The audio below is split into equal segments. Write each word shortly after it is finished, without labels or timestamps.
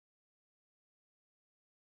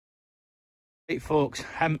Hey folks,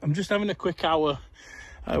 I'm just having a quick hour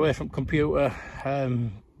away from computer,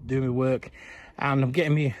 doing my work, and I'm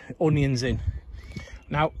getting my onions in.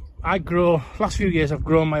 Now, last few years I've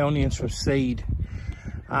grown my onions from seed,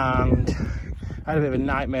 and I had a bit of a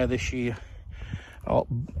nightmare this year.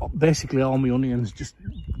 Basically all my onions just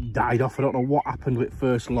died off. I don't know what happened with the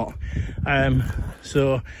first lot.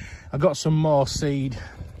 So I got some more seed,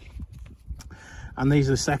 and these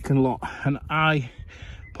are the second lot, and I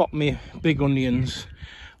pop my big onions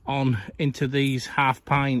on into these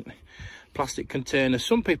half-pint plastic containers.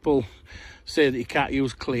 Some people say that you can't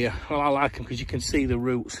use clear. Well, I like them because you can see the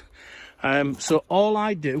roots. So all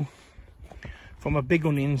I do for my big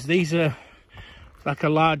onions, these are like a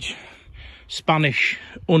large Spanish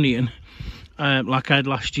onion, like I had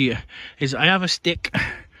last year, is I have a stick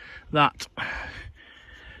that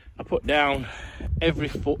I put down every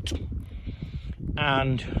foot,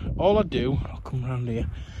 and all I do, I'll come around here,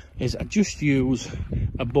 is I just use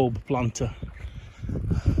a bulb planter.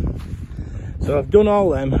 So I've done all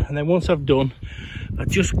them, and then once I've done, I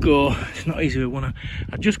just go, it's not easy with one,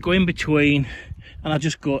 I just go in between, and I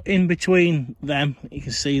just go in between them. You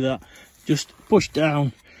can see that, just push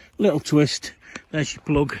down, little twist, there's your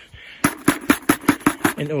plug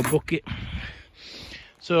into a bucket.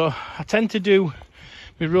 So I tend to do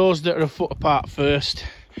my rows that are a foot apart first,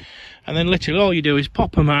 and then literally all you do is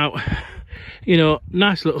pop them out, you know,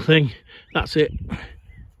 nice little thing, that's it,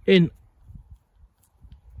 in,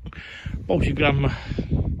 Bob's your grandma,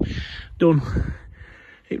 done.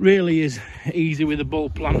 It really is easy with a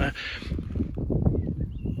bulb planter.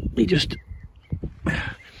 You just,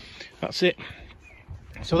 that's it.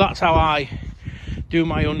 So that's how I do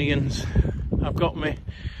my onions. I've got me,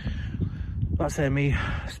 let's say my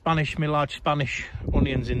large Spanish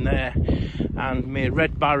onions in there, and my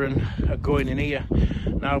Red Baron are going in here.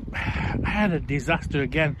 Now, I had a disaster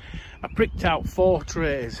again. I pricked out 4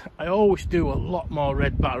 trays. I always do a lot more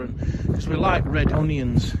Red Baron because we like red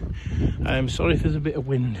onions. Sorry if there's a bit of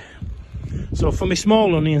wind. So for my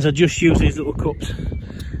small onions, I just use these little cups,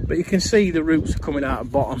 but you can see the roots are coming out of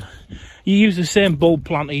the bottom. You use the same bulb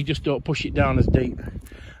planter, you just don't push it down as deep.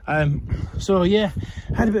 So yeah,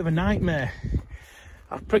 I had a bit of a nightmare.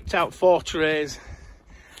 I pricked out 4 trays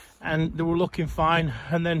and they were looking fine,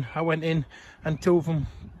 and then I went in and 2 of them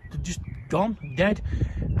were just gone, dead.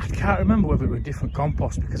 I can't remember whether it was different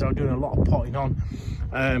compost because I was doing a lot of potting on,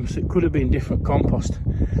 so it could have been different compost.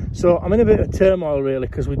 So I'm in a bit of turmoil really,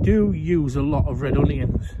 because we do use a lot of red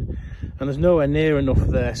onions and there's nowhere near enough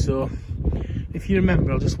there. So if you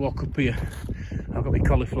remember, I'll just walk up here. I've got my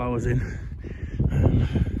cauliflowers in,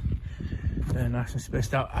 they're nice and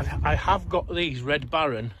spaced out. I have got these Red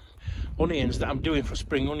Baron onions that I'm doing for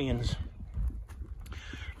spring onions.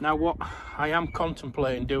 Now what I am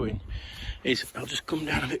contemplating doing is, I'll just come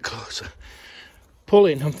down a bit closer,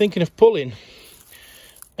 I'm thinking of pulling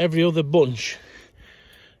every other bunch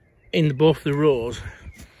in both the rows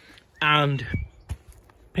and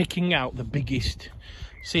picking out the biggest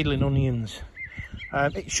seedling onions.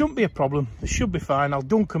 It shouldn't be a problem, they should be fine. I'll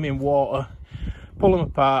dunk them in water, pull them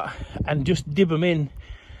apart and just dib them in.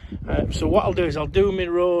 So what I'll do is I'll do my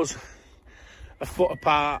rows a foot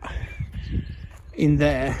apart in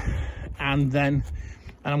there, and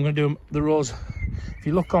I'm going to do the rows. If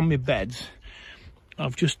you look on my beds,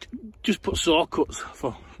 I've just put saw cuts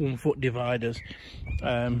for 1 foot dividers.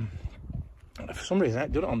 For some reason I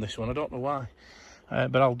haven't done it on this one, I don't know why,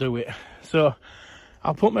 but I'll do it. So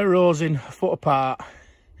I'll put my rows in a foot apart,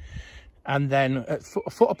 and then a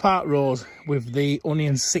foot apart rows with the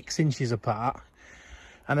onions 6 inches apart,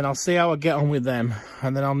 and then I'll see how I get on with them,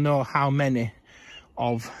 and then I'll know how many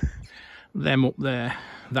of them up there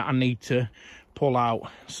that I need to pull out.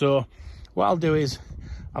 So what I'll do is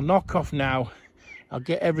I'll knock off now, I'll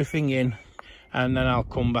get everything in, and then I'll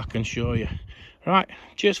come back and show you. Right,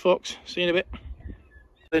 cheers folks, see you in a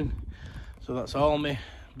bit. So that's all my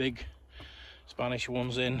big Spanish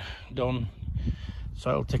ones in, done,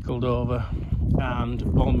 soil tickled over, and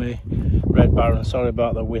all my Red Baron. Sorry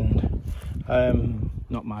about the wind,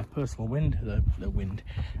 not my personal wind, the wind.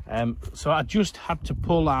 So I just had to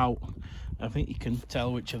pull out, I think you can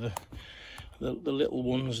tell which of the little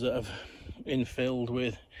ones that have infilled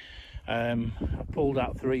with. I pulled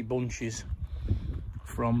out 3 bunches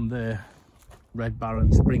from the Red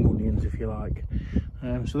Baron spring onions, if you like.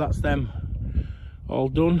 So that's them all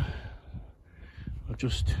done. I've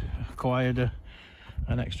just acquired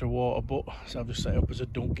an extra water butt, so I've just set up as a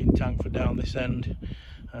dunking tank for down this end.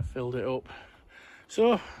 I filled it up.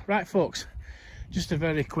 So right folks, just a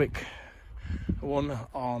very quick one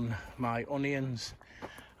on my onions.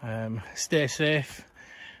 Stay safe,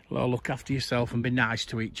 look after yourself and be nice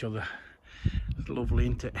to each other. It's lovely,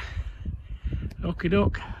 isn't it? Okie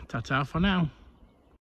doke, ta-ta for now.